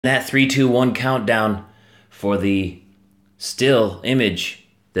That 3, 2, 1 countdown for the still image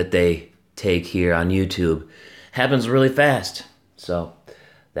that they take here on YouTube happens really fast. So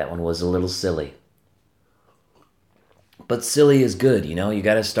that one was a little silly. But silly is good, you know? You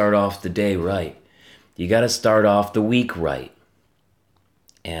gotta start off the day right. You gotta start off the week right.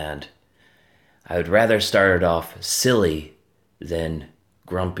 And I would rather start it off silly than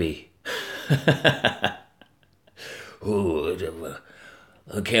grumpy. Ooh,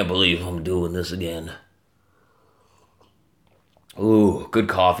 I can't believe I'm doing this again. Ooh, good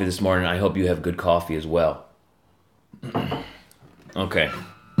coffee this morning. I hope you have good coffee as well. Okay.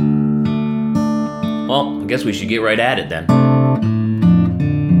 Well, I guess we should get right at it then.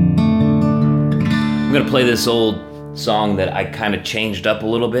 I'm gonna play this old song that I kind of changed up a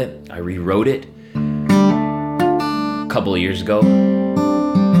little bit. I rewrote it a couple of years ago.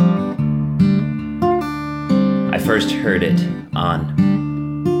 I first heard it on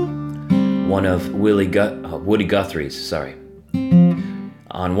one of Woody Guthrie's,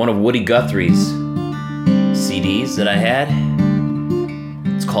 on one of Woody Guthrie's CDs that I had.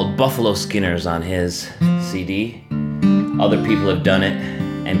 It's called Buffalo Skinners on his CD. Other people have done it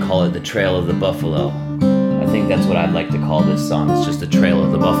and call it The Trail of the Buffalo. I think that's what I'd like to call this song. It's just The Trail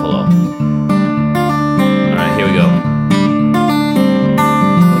of the Buffalo. Alright, here we go.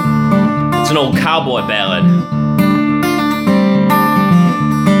 It's an old cowboy ballad.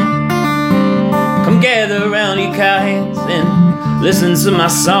 Come gather around, you cowhands, and listen to my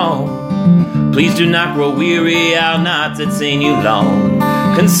song. Please do not grow weary, I'll not detain you long.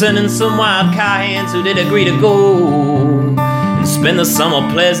 Concerning some wild cowhands who did agree to go and spend the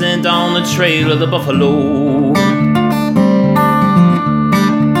summer pleasant on the trail of the buffalo.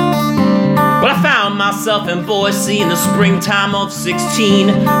 Well, I found myself in Boise in the springtime of 16,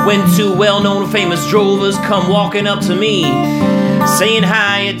 when two well-known famous drovers come walking up to me, saying,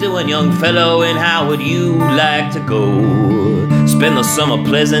 "How you doing, young fellow, and how would you like to go spend the summer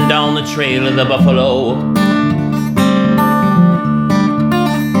pleasant on the trail of the buffalo?"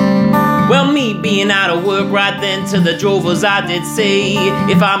 Well, me being out of work right then, to the drovers I did say,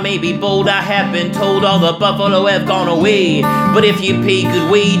 "If I may be bold, I have been told all the buffalo have gone away. But if you pay good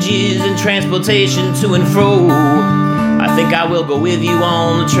wages and transportation to and fro, I think I will go with you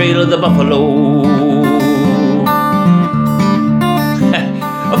on the trail of the buffalo."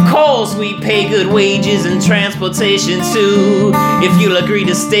 Of course we pay good wages and transportation too, if you'll agree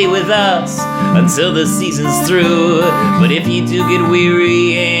to stay with us until the season's through. But if you do get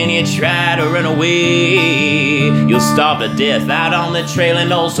weary and you try to run away, you'll starve to death out on the trail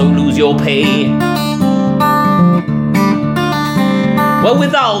and also lose your pay. Well,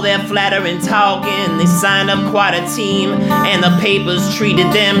 with all their flattering talking, they signed up quite a team, and the papers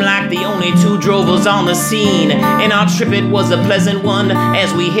treated them like the only two drovers on the scene. And our trip, it was a pleasant one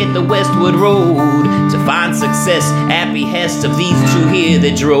as we hit the Westwood Road to find success at behest of these two here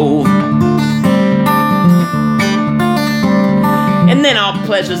that drove. And then our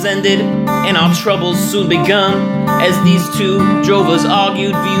pleasures ended and our troubles soon begun, as these two drovers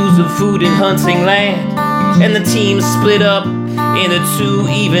argued views of food and hunting land. And the team split up into two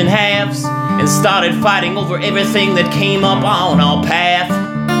even halves and started fighting over everything that came up on our path.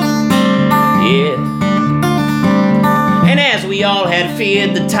 Yeah. And as we all had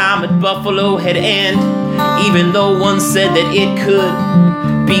feared, the time at Buffalo had ended, even though one said that it could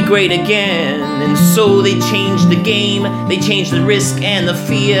be great again. And so they changed the game, they changed the risk and the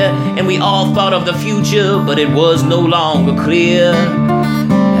fear, and we all thought of the future, but it was no longer clear.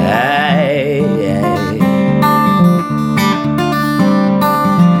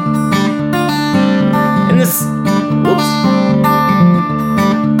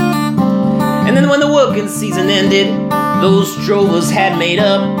 And then when the working season ended, those drovers had made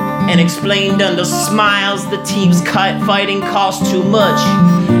up and explained under smiles the team's fighting cost too much.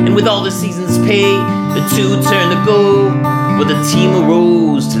 And with all the season's pay, the two turned to go, but the team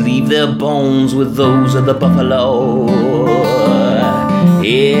arose to leave their bones with those of the buffalo.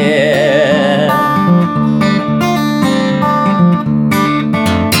 Yeah.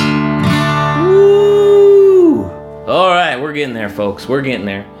 Woo! All right, we're getting there, folks. We're getting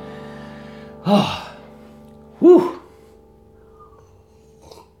there. Oh, whew.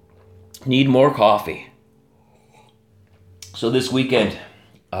 Need more coffee. So this weekend,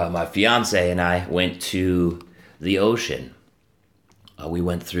 my fiance and I went to the ocean. We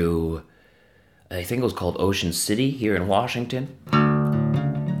went through, I think it was called Ocean City here in Washington.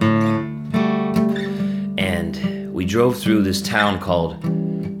 And we drove through this town called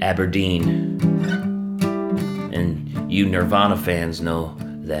Aberdeen. And you Nirvana fans know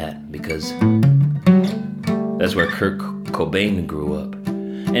that because that's where Kurt Cobain grew up.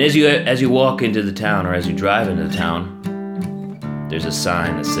 And as you walk into the town, or as you drive into the town, there's a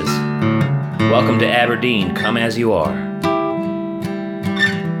sign that says, "Welcome to Aberdeen, come as you are."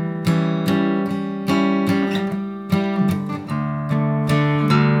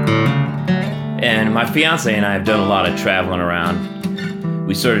 And my fiance and I have done a lot of traveling around.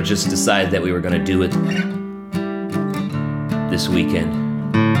 We sort of just decided that we were going to do it this weekend.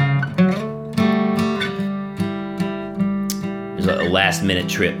 It was a last-minute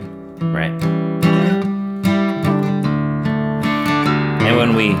trip, right? And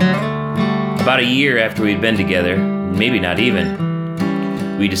when about a year after we'd been together, maybe not even,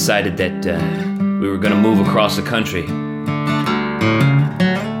 we decided that we were going to move across the country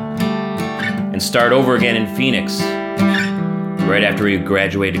and start over again in Phoenix right after we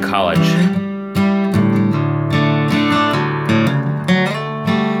graduated college.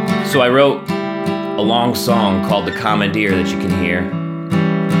 So I wrote a long song called The Commandeer that you can hear.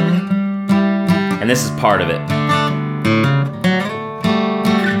 And this is part of it.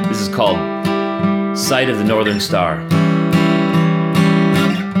 This is called Sight of the Northern Star.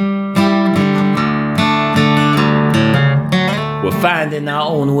 We're finding our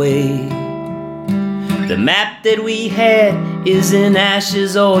own way. The map that we had is in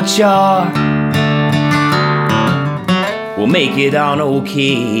ashes or char. We'll make it on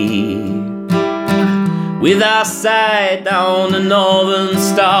okay, with our sight on the northern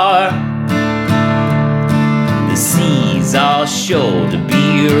star. The seas are sure to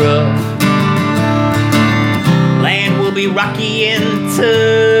be rough. Land will be rocky and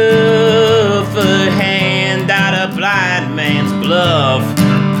tough. A hand out a blind man's bluff,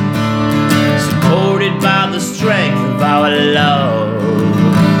 supported by the strength of our love.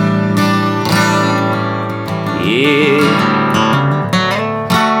 Yeah.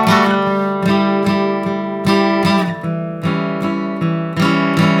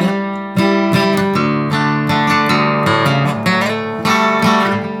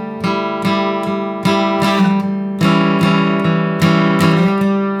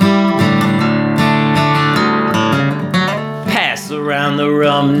 Pass around the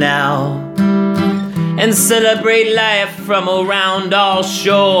rum now and celebrate life from around all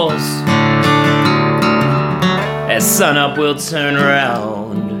shores. As sunup we'll turn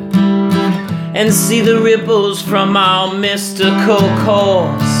around and see the ripples from our mystical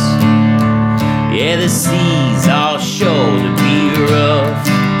course. Yeah, the seas are sure to be rough.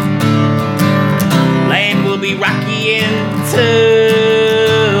 Land will be rocky and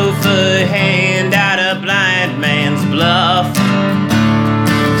tough. A hand out a blind man's bluff,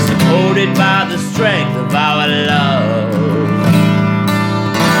 supported by the strength of our love.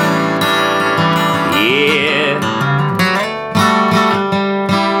 Yeah.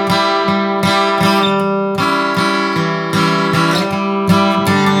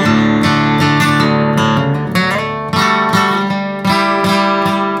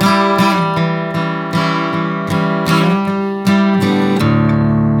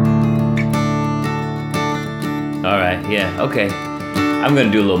 All right, yeah, okay. I'm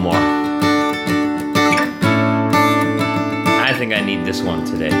gonna do a little more. I think I need this one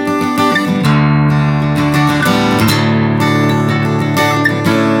today.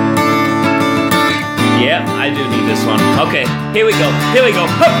 Yeah, I do need this one. Okay, here we go. Here we go.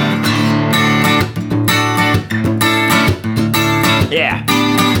 Hup. Yeah.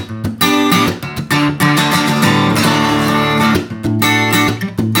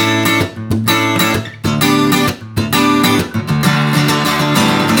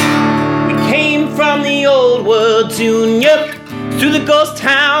 Junior, through the ghost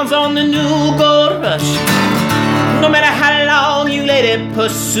towns on the new gold rush. No matter how long you let it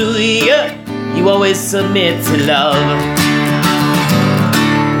pursue you, you always submit to love.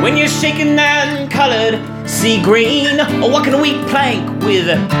 When you're shaken and colored sea green, or walking a weak plank with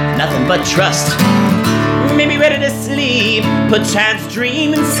nothing but trust, maybe ready to sleep, perchance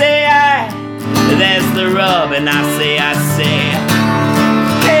dream and say, there's the rub, and I say,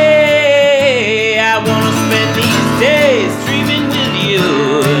 hey, I wanna spend these days dreaming with you.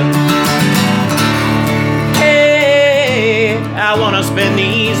 Hey, I wanna spend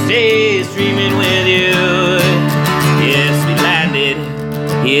these days dreaming with you. Yes, we landed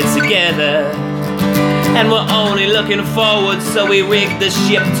here together, and we're only looking forward, so we rigged the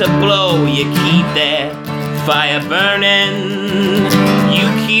ship to blow. You keep that fire burning, you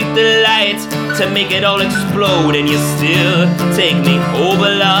keep the light to make it all explode, and you still take me over,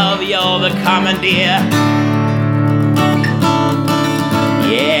 love. You're the commandeer.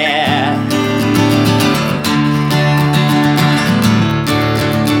 Yeah.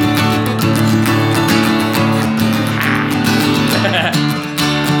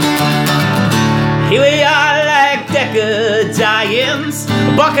 hands,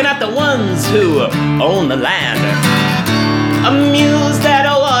 barking at the ones who own the land. Amused at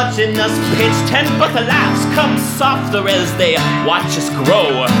watching us pitch tent, but the laughs come softer as they watch us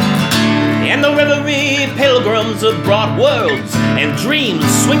grow. And the Reverie Pilgrims have brought worlds and dreams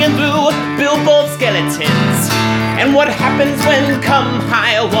swinging through billboard skeletons. And what happens when come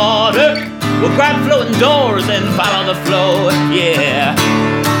high water? We'll grab floating doors and follow the flow, yeah.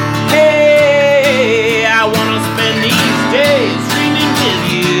 Hey, I wanna spend these days dreaming with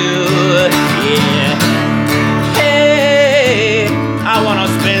you, yeah. Hey, I wanna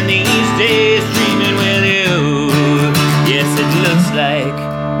spend these days dreaming with you. Yes, it looks like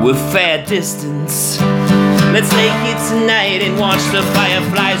we're fair distance. Let's make it tonight and watch the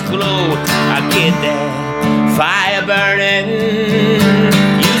fireflies glow. I get that fire burning.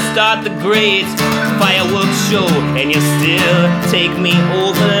 You start the great fireworks show, and you still take me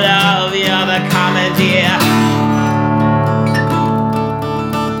over, love. You're the commandeer.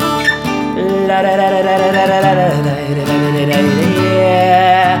 La da da da da da da da da da da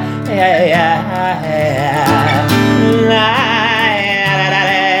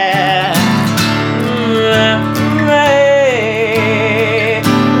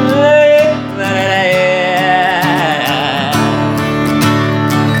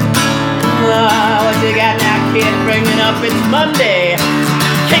it's Monday.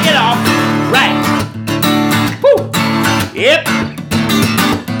 Kick it off right. Woo. Yep.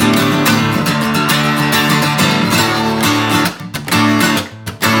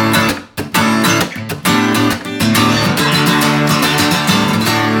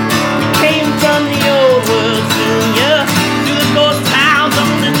 Came from the old world, Junior, to the ghost towns on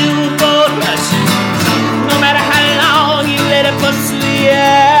the new gold rush. No matter how long you let it pursue you,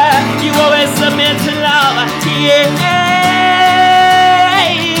 you always submit to love, yeah.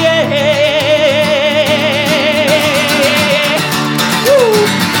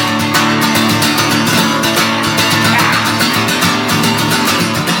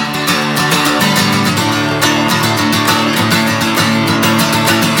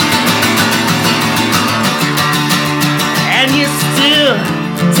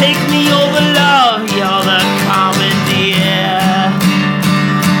 Take me over, love, you're the commandeer.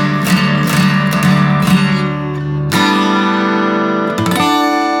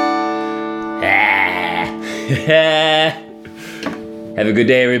 Have a good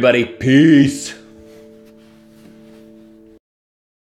day, everybody. Peace.